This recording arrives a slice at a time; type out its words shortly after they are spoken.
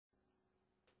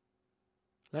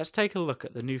Let's take a look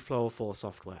at the new Flowol 4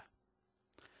 software.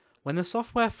 When the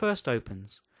software first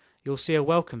opens, you'll see a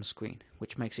welcome screen,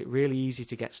 which makes it really easy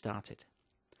to get started.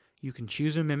 You can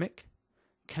choose a mimic,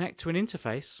 connect to an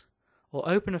interface, or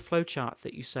open a flowchart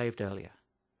that you saved earlier.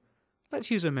 Let's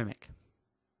use a mimic.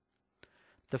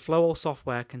 The Flowol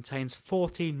software contains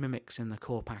 14 mimics in the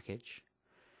core package.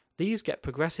 These get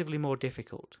progressively more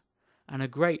difficult and are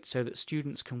great so that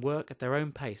students can work at their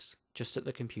own pace just at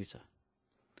the computer.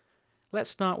 Let's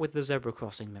start with the zebra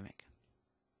crossing mimic.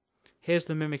 Here's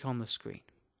the mimic on the screen.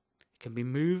 It can be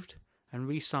moved and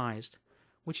resized,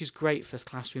 which is great for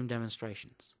classroom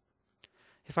demonstrations.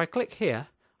 If I click here,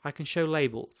 I can show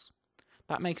labels.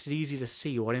 That makes it easy to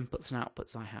see what inputs and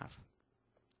outputs I have.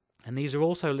 And these are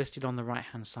also listed on the right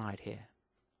hand side here.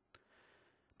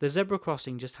 The zebra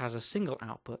crossing just has a single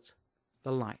output,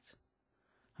 the light,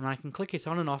 and I can click it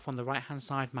on and off on the right hand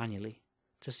side manually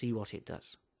to see what it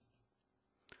does.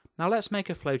 Now let's make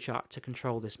a flowchart to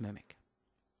control this mimic.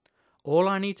 All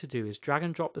I need to do is drag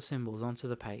and drop the symbols onto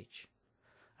the page.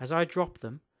 As I drop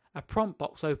them, a prompt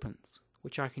box opens,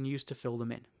 which I can use to fill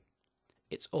them in.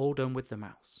 It's all done with the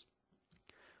mouse.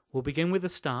 We'll begin with the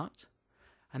start,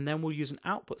 and then we'll use an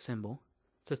output symbol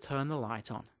to turn the light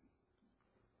on.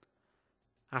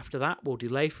 After that, we'll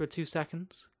delay for 2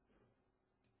 seconds,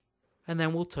 and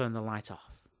then we'll turn the light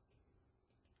off.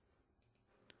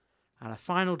 And a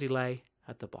final delay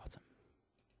at the bottom.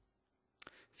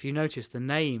 If you notice, the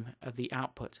name of the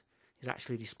output is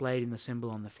actually displayed in the symbol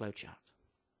on the flowchart.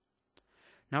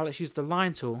 Now let's use the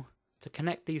line tool to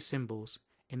connect these symbols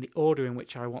in the order in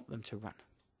which I want them to run.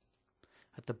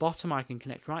 At the bottom, I can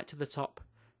connect right to the top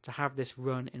to have this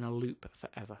run in a loop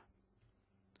forever.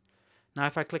 Now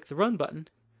if I click the run button,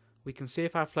 we can see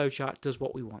if our flowchart does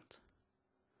what we want.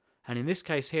 And in this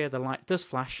case here, the light does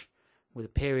flash with a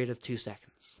period of 2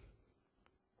 seconds.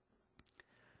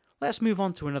 Let's move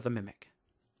on to another mimic.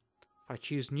 If I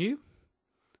choose new,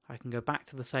 I can go back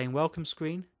to the same welcome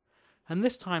screen, and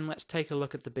this time let's take a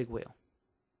look at the big wheel.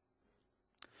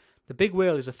 The big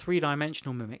wheel is a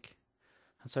 3-dimensional mimic,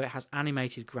 and so it has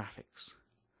animated graphics.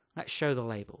 Let's show the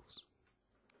labels.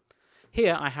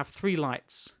 Here I have 3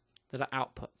 lights that are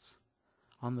outputs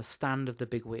on the stand of the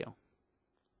big wheel.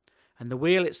 And the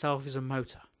wheel itself is a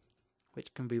motor,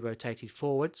 which can be rotated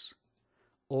forwards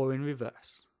or in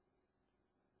reverse.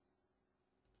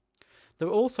 There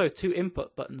are also 2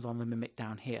 input buttons on the mimic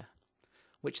down here,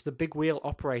 which the big wheel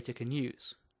operator can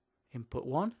use. Input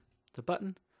 1, the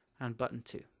button, and button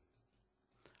 2.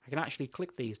 I can actually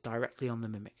click these directly on the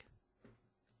mimic.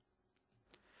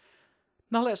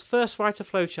 Now let's first write a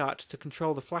flowchart to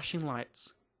control the flashing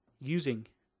lights using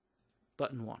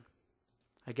button 1.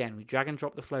 Again, we drag and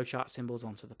drop the flowchart symbols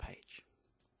onto the page.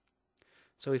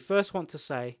 So we first want to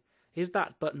say, is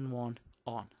that button 1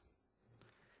 on?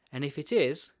 And if it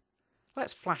is,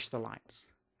 let's flash the lights.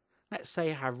 Let's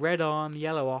say I have red on,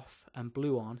 yellow off, and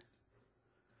blue on.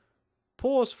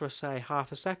 Pause for, say,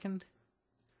 half a second.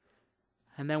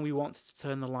 And then we want to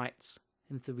turn the lights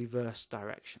into the reverse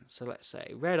direction. So let's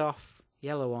say red off,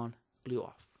 yellow on, blue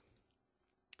off.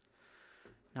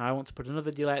 Now I want to put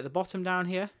another delay at the bottom down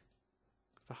here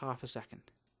for half a second.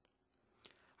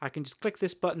 I can just click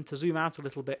this button to zoom out a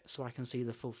little bit so I can see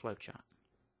the full flowchart.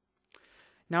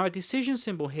 Now a decision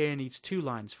symbol here needs 2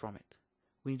 lines from it.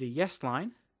 We need a yes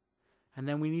line, and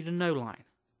then we need a no line.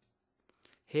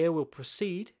 Here we'll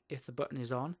proceed if the button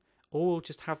is on, or we'll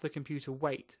just have the computer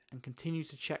wait and continue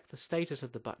to check the status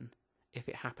of the button if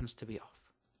it happens to be off.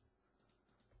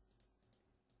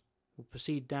 We'll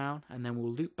proceed down, and then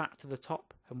we'll loop back to the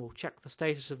top, and we'll check the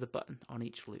status of the button on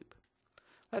each loop.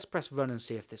 Let's press run and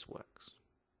see if this works.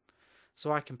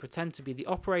 So I can pretend to be the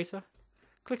operator,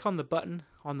 click on the button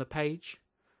on the page,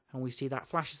 and we see that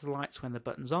flashes the lights when the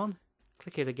button's on.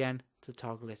 Click it again to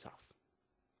toggle it off.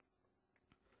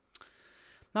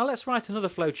 Now let's write another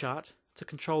flowchart to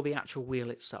control the actual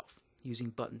wheel itself using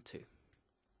button 2.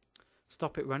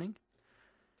 Stop it running.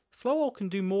 Flowol can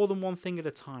do more than one thing at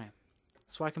a time,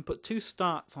 so I can put 2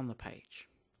 starts on the page.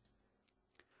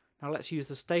 Now let's use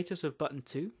the status of button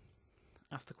 2.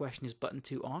 Ask the question, is button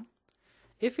 2 on?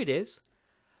 If it is,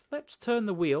 let's turn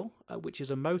the wheel, which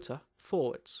is a motor,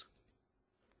 forwards.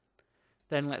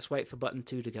 Then let's wait for button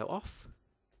 2 to go off.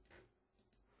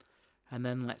 And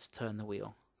then let's turn the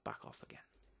wheel back off again.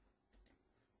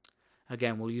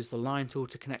 Again, we'll use the line tool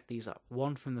to connect these up.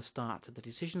 1 from the start to the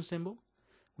decision symbol.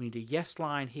 We need a yes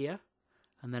line here,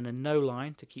 and then a no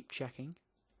line to keep checking.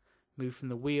 Move from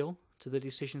the wheel to the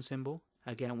decision symbol.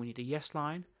 Again, we need a yes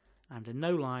line and a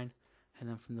no line, and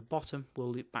then from the bottom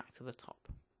we'll loop back to the top.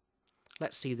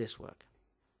 Let's see this work.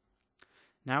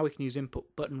 Now we can use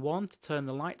input button 1 to turn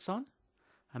the lights on,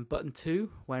 And button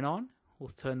 2, when on, will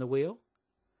turn the wheel,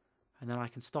 and then I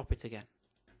can stop it again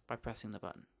by pressing the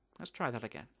button. Let's try that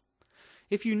again.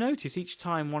 If you notice, each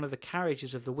time one of the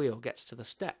carriages of the wheel gets to the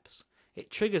steps,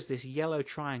 it triggers this yellow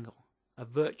triangle, a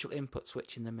virtual input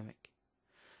switch in the Mimic.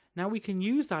 Now we can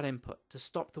use that input to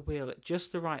stop the wheel at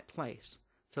just the right place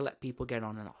to let people get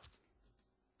on and off.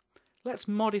 Let's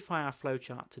modify our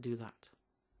flowchart to do that.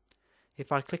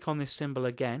 If I click on this symbol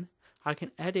again, I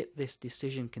can edit this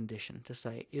decision condition to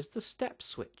say, is the step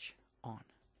switch on?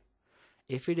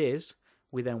 If it is,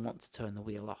 we then want to turn the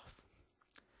wheel off.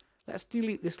 Let's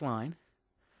delete this line,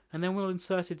 and then we'll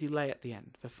insert a delay at the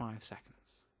end for 5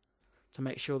 seconds to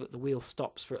make sure that the wheel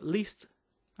stops for at least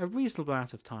a reasonable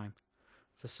amount of time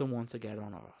for someone to get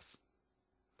on or off.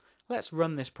 Let's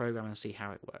run this program and see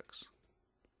how it works.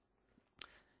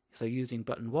 So using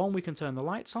button 1 we can turn the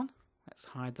lights on. Let's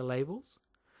hide the labels.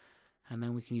 And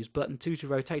then we can use button 2 to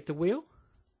rotate the wheel.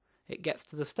 It gets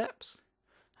to the steps,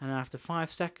 and after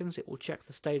 5 seconds it will check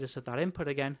the status of that input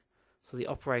again so the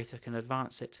operator can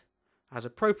advance it as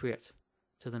appropriate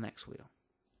to the next wheel.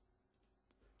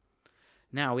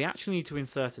 Now we actually need to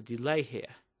insert a delay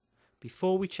here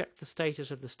before we check the status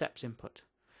of the steps input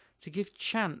to give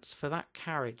chance for that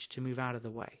carriage to move out of the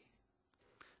way.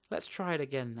 Let's try it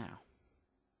again now.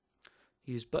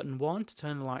 Use button 1 to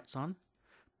turn the lights on,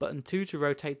 button 2 to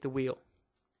rotate the wheel.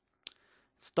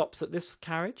 It stops at this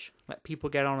carriage, let people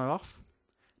get on or off,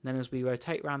 and then as we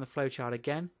rotate around the flowchart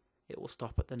again, it will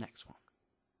stop at the next one.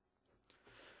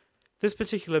 This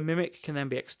particular Mimic can then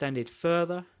be extended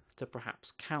further to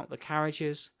perhaps count the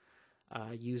carriages,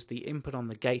 use the input on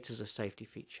the gate as a safety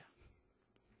feature.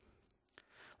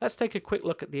 Let's take a quick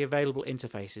look at the available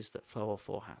interfaces that Flowol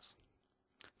 4 has.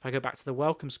 If I go back to the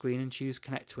welcome screen and choose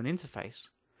connect to an interface,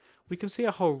 we can see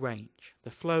a whole range: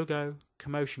 the Flowgo,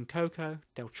 Commotion Coco,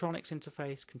 Deltronics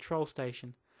interface, Control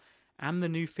Station, and the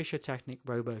new Fisher Technic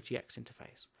RoboTX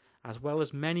interface, as well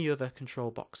as many other control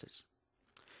boxes.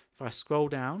 If I scroll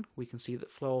down, we can see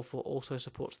that Flowol 4 also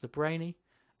supports the Brainy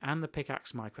and the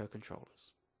Pickaxe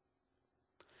microcontrollers.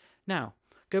 Now,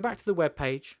 go back to the web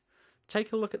page,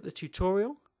 take a look at the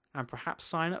tutorial, and perhaps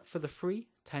sign up for the free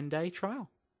 10-day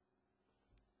trial.